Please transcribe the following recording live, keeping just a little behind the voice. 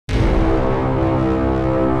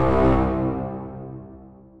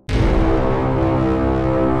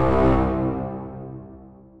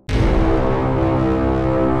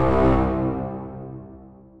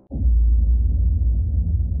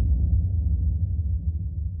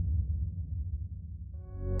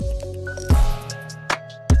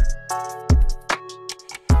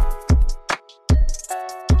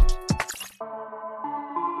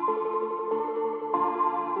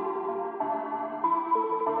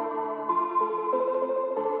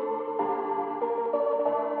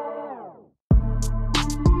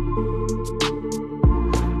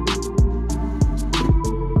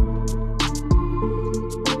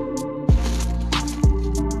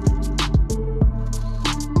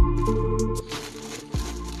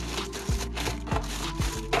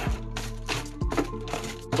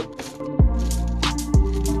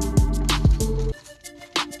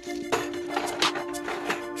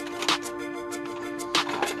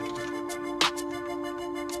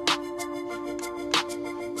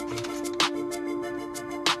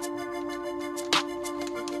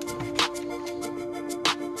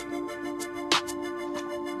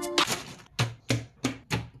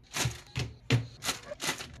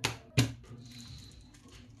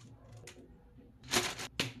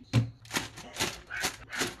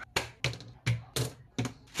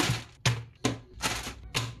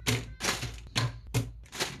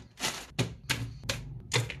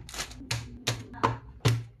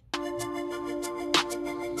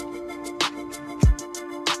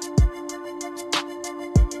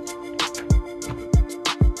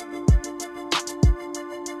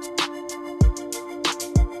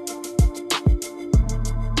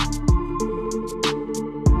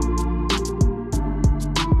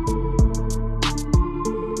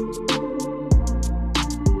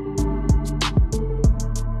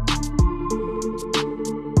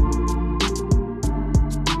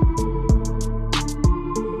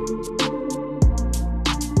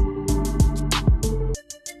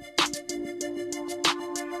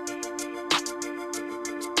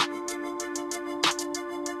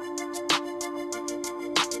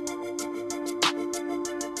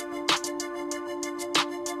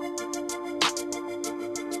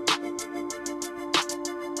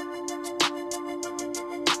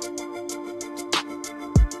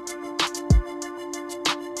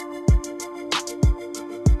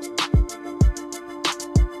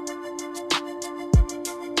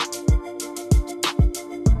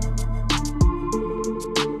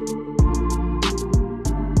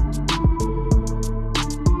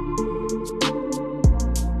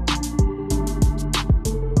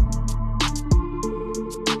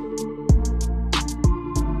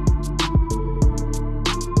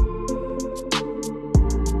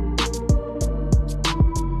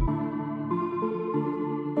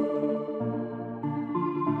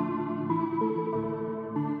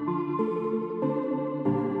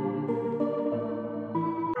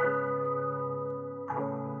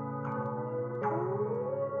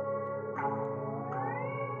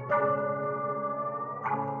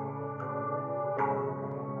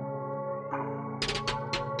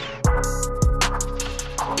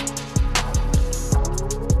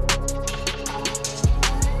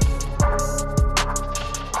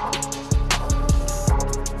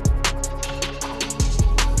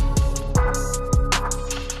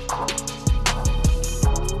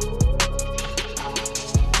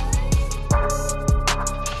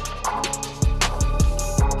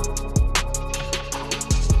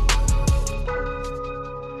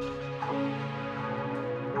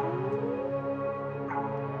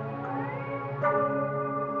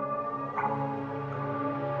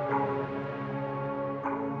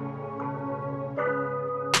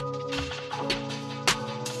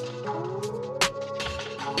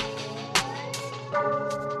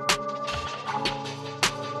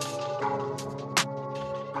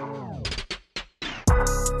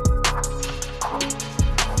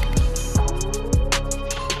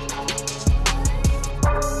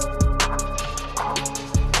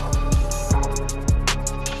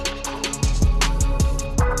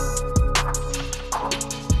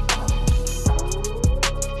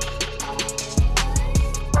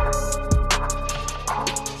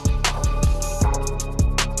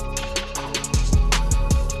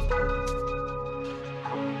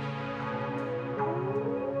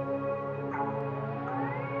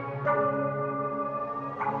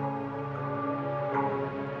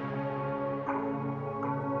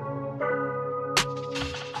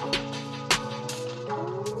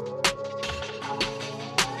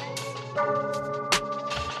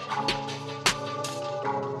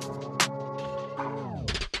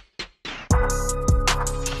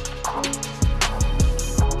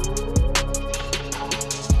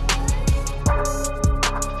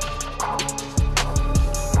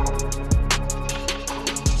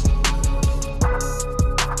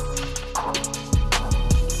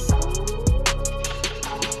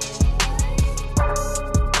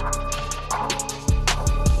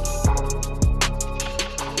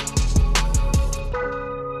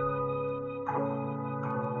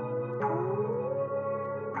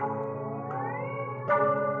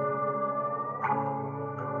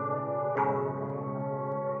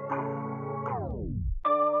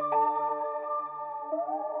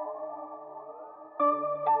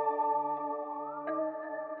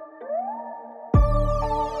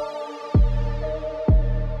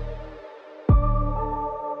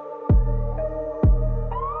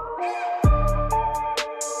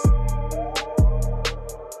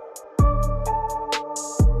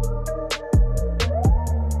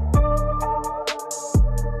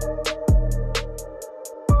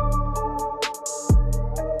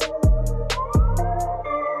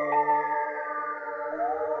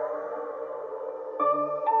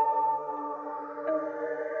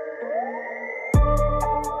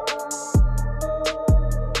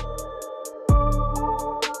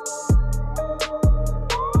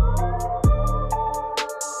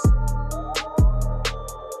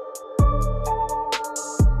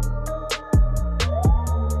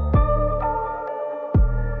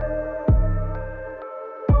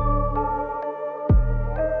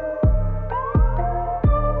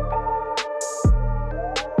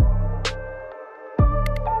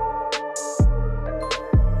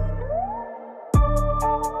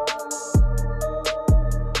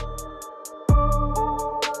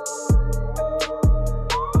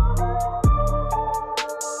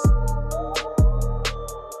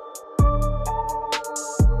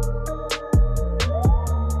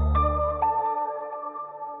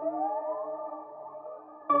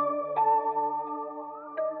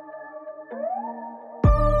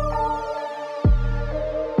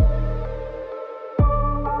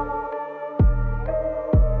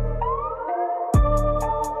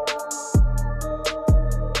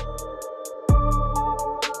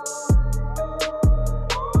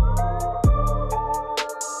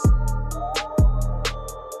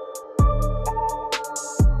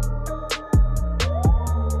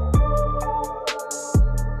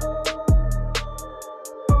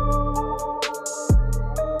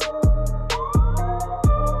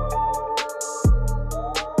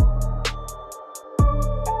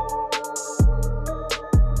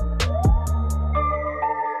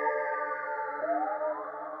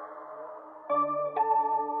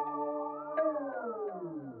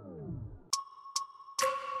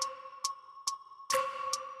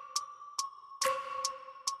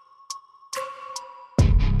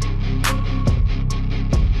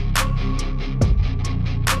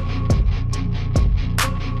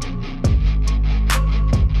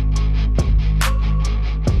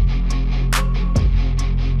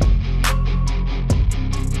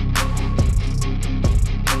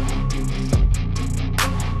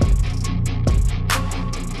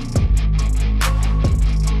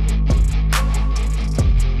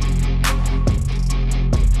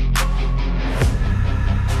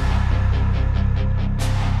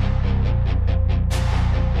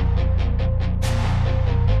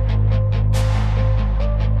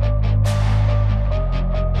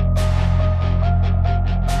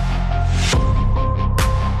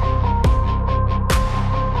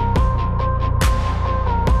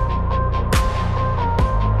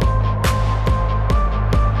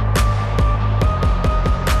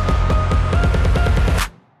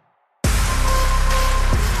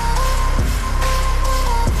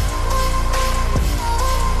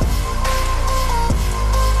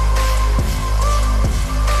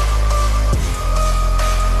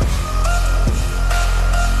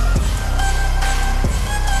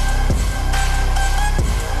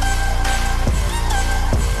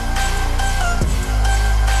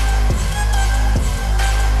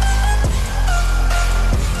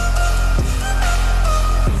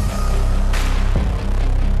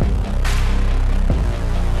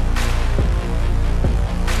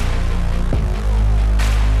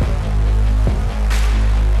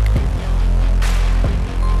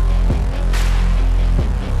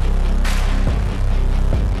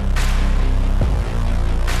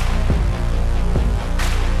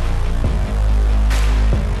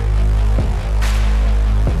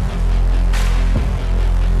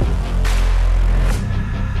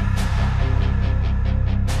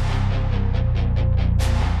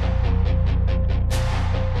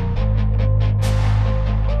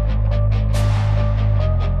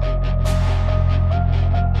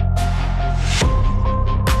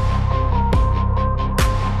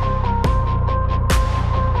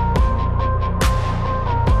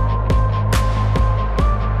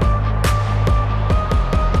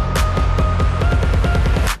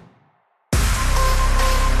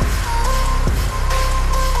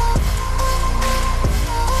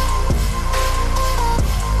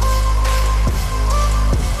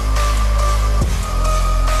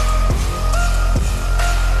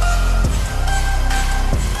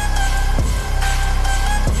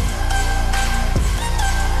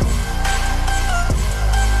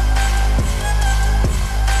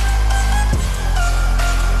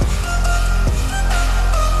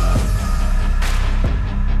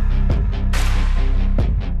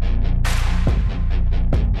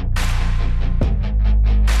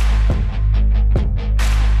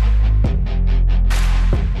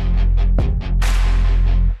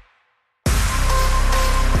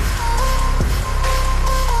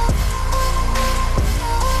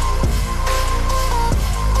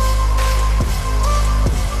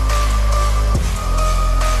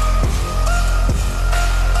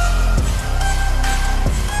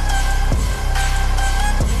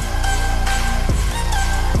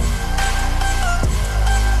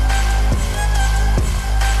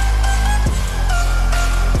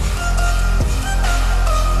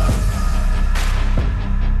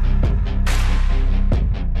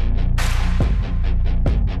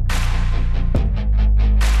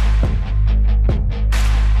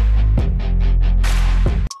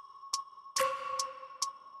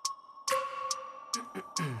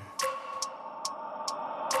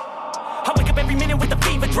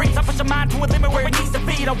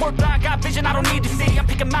vision I don't need to see. I'm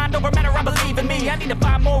picking mind over matter, I believe in me. I need to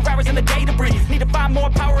find more hours in the day to breathe. Need to find more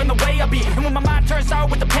power in the way I be. And when my mind turns sour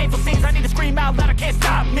with the painful scenes, I need to scream out loud, I can't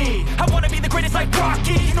stop me. I wanna be the greatest like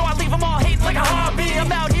Rocky. You know I leave them all hating like a hobby.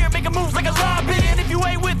 I'm out here making moves like a lobby. And if you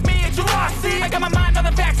ain't with me, it's your loss, see. I got my mind on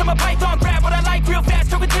the facts, I'm a python, grab what I like real fast.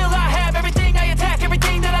 Choke until I have everything I attack,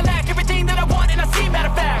 everything that I lack, everything that I want and I see, matter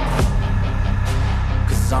of fact.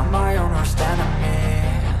 Cause I'm my own worst enemy.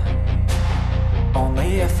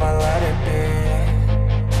 Only if I let it be.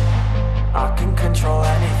 I can control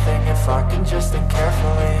anything if I can just think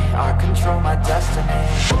carefully. I control my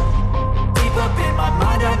destiny.